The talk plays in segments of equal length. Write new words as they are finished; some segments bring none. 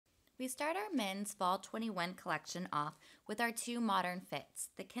We start our men's Fall 21 collection off with our two modern fits,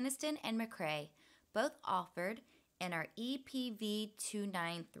 the Keniston and McCrae, both offered in our EPV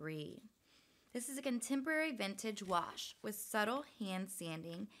 293. This is a contemporary vintage wash with subtle hand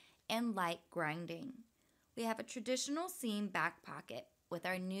sanding and light grinding. We have a traditional seam back pocket with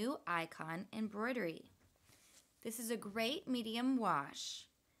our new icon embroidery. This is a great medium wash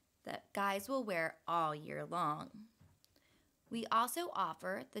that guys will wear all year long. We also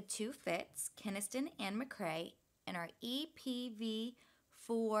offer the two fits, Keniston and McCrae, in our EPV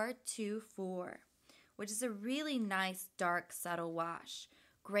 424, which is a really nice dark subtle wash.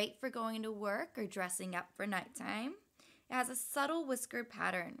 Great for going to work or dressing up for nighttime. It has a subtle whiskered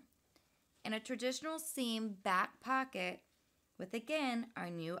pattern and a traditional seam back pocket with, again, our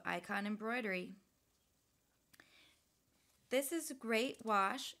new icon embroidery. This is a great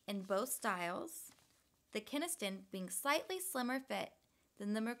wash in both styles, the Keniston being slightly slimmer fit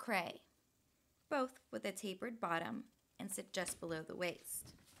than the McCrae, both with a tapered bottom and sit just below the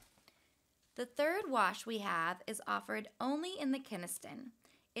waist. The third wash we have is offered only in the Keniston.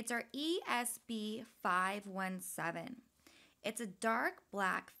 It's our ESB 517. It's a dark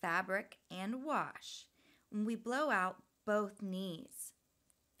black fabric and wash. And we blow out both knees.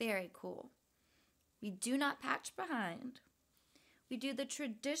 Very cool. We do not patch behind. We do the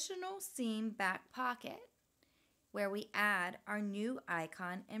traditional seam back pocket where we add our new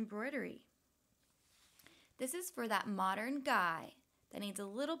icon embroidery. This is for that modern guy that needs a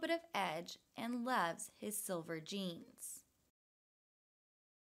little bit of edge and loves his silver jeans.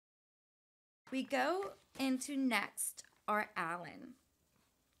 We go into next our Allen,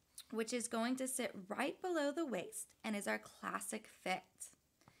 which is going to sit right below the waist and is our classic fit.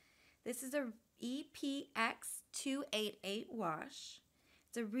 This is a EPX 288 wash.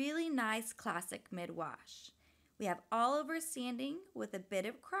 It's a really nice classic mid wash. We have all over sanding with a bit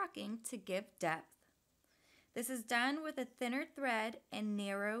of crocking to give depth. This is done with a thinner thread and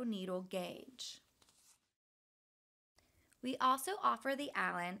narrow needle gauge. We also offer the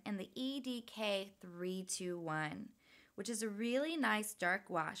Allen in the EDK 321, which is a really nice dark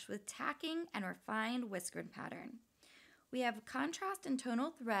wash with tacking and refined whiskered pattern. We have contrast and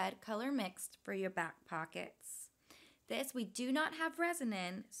tonal thread color mixed for your back pockets. This we do not have resin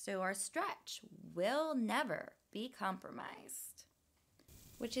in, so our stretch will never be compromised,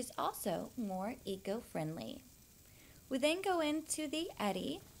 which is also more eco-friendly. We then go into the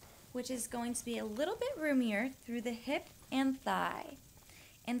Eddy, which is going to be a little bit roomier through the hip and thigh,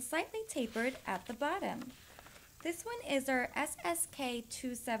 and slightly tapered at the bottom. This one is our SSK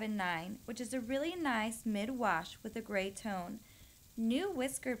 279, which is a really nice mid-wash with a gray tone, new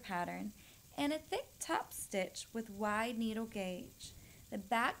whisker pattern, and a thick top stitch with wide needle gauge. The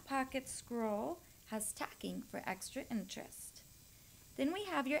back pocket scroll has tacking for extra interest. Then we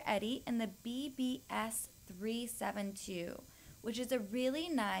have your Eddy in the BBS 372, which is a really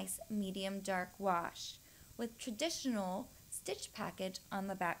nice medium dark wash with traditional stitch package on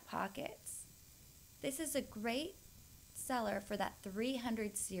the back pockets. This is a great seller for that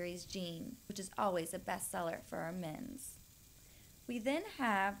 300 series jean, which is always a bestseller for our men's. We then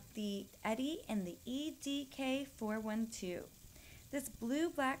have the Eddy in the EDK 412. This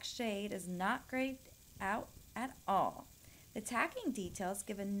blue-black shade is not grayed out at all. The tacking details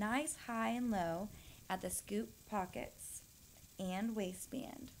give a nice high and low at the scoop pockets and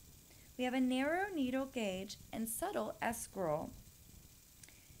waistband. We have a narrow needle gauge and subtle S-scroll.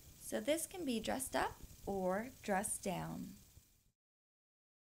 So this can be dressed up or dressed down.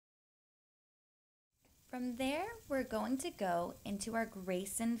 From there, we're going to go into our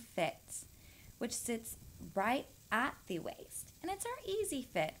Grayson fit, which sits right at the waist. And it's our easy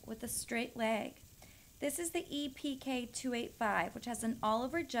fit with a straight leg. This is the EPK 285, which has an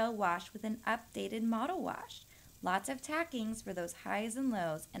all-over gel wash with an updated model wash. Lots of tackings for those highs and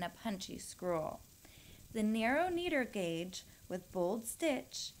lows and a punchy scroll. The narrow needle gauge with bold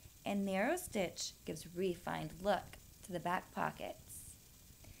stitch and narrow stitch gives refined look to the back pockets.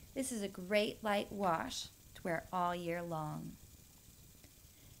 This is a great light wash to wear all year long.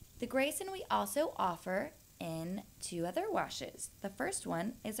 The Grayson we also offer in two other washes. The first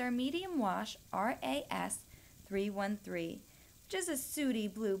one is our medium wash RAS 313, which is a sooty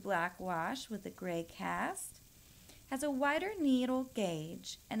blue-black wash with a gray cast. Has a wider needle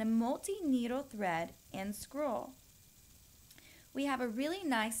gauge and a multi-needle thread and scroll. We have a really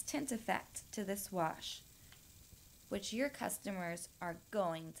nice tint effect to this wash, which your customers are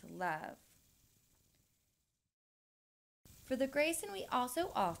going to love. For the Grayson, we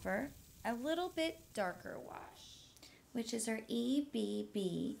also offer a little bit darker wash, which is our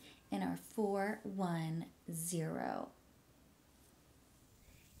EBB in our 410.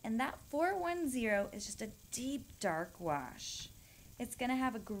 And that 410 is just a deep dark wash. It's going to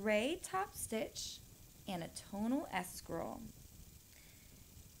have a gray top stitch and a tonal S scroll.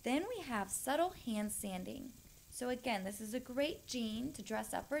 Then we have subtle hand sanding. So again, this is a great jean to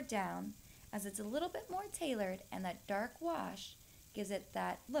dress up or down as it's a little bit more tailored, and that dark wash gives it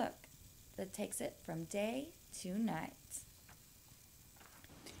that look that takes it from day to night.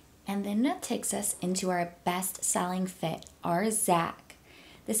 And then that takes us into our best-selling fit, our Zac.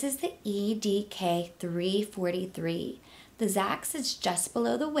 This is the EDK 343. The Zac sits just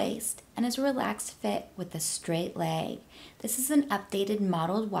below the waist and is a relaxed fit with a straight leg. This is an updated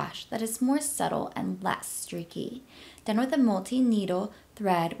modeled wash that is more subtle and less streaky, done with a multi-needle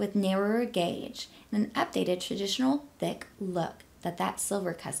thread with narrower gauge and an updated traditional thick look that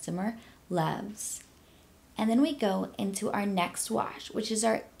silver customer loves. And then we go into our next wash, which is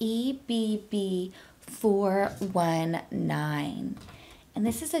our EBB 419. And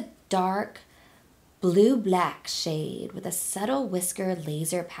this is a dark blue-black shade with a subtle whisker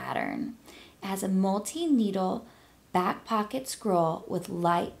laser pattern. It has a multi-needle back pocket scroll with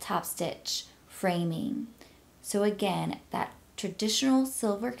light top stitch framing. So again, that traditional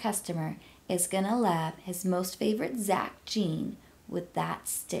silver customer is gonna love his most favorite Zac jean with that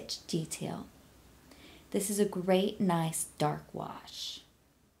stitch detail. This is a great, nice dark wash.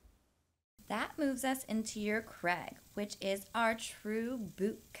 That moves us into your Craig, which is our true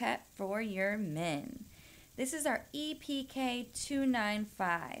boot cut for your men. This is our EPK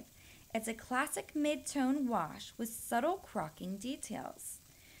 295. It's a classic mid-tone wash with subtle crocking details.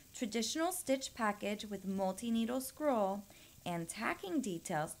 Traditional stitch package with multi-needle scroll and tacking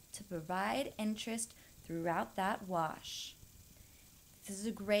details to provide interest throughout that wash. This is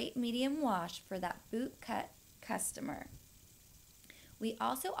a great medium wash for that boot cut customer. We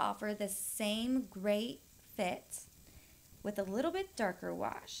also offer the same great fit with a little bit darker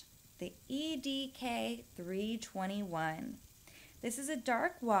wash, the EDK 321. This is a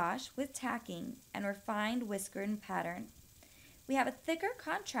dark wash with tacking and refined whiskered pattern. We have a thicker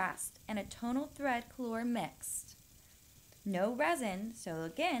contrast and a tonal thread color mixed. No resin, so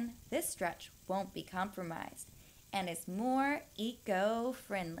again, this stretch won't be compromised and is more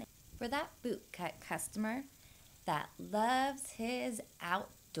eco-friendly for that boot cut customer that loves his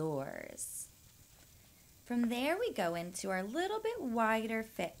outdoors. From there we go into our little bit wider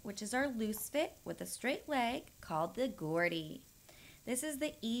fit, which is our loose fit with a straight leg called the Gordy. This is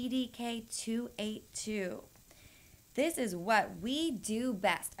the EDK 282. This is what we do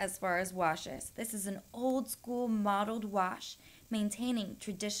best as far as washes. This is an old school modeled wash, maintaining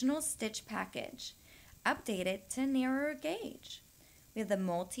traditional stitch package, updated to narrower gauge. We have the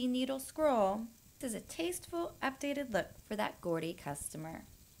multi-needle scroll. This is a tasteful, updated look for that Gordy customer.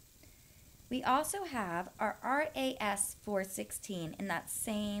 We also have our RAS 416 in that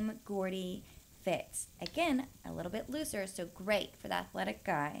same Gordy fit. Again, a little bit looser, so great for the athletic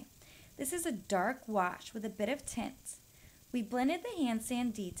guy. This is a dark wash with a bit of tint. We blended the hand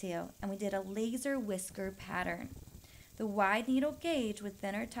sand detail and we did a laser whisker pattern. The wide needle gauge with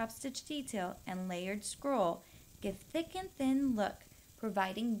thinner top stitch detail and layered scroll give thick and thin look,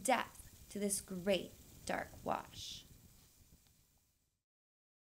 providing depth to this great dark wash.